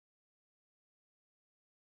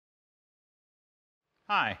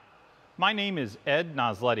Hi, my name is Ed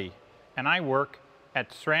Nasjleti, and I work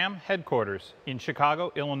at SRAM headquarters in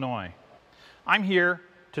Chicago, Illinois. I'm here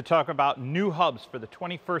to talk about new hubs for the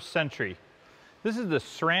 21st century. This is the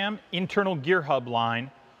SRAM Internal Gear Hub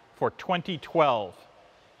line for 2012.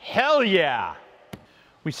 Hell yeah!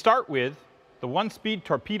 We start with the one-speed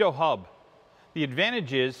torpedo hub. The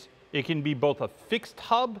advantage is it can be both a fixed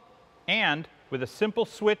hub and with a simple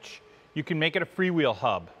switch, you can make it a freewheel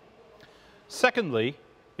hub. Secondly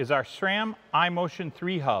is our SRAM iMotion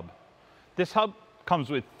 3 hub. This hub comes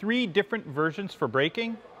with 3 different versions for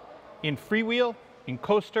braking, in freewheel, in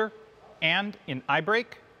coaster, and in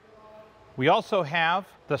iBrake. We also have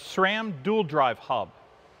the SRAM Dual Drive hub.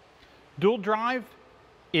 Dual Drive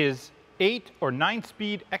is 8 or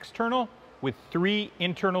 9-speed external with 3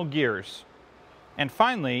 internal gears. And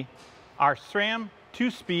finally, our SRAM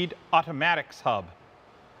 2-speed automatics hub.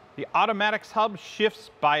 The automatics hub shifts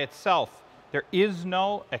by itself. There is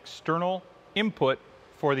no external input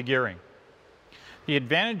for the gearing. The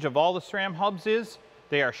advantage of all the SRAM hubs is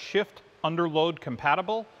they are shift under load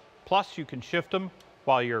compatible, plus you can shift them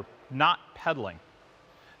while you're not pedaling.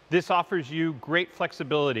 This offers you great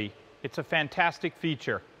flexibility. It's a fantastic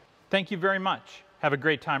feature. Thank you very much. Have a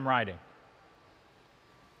great time riding.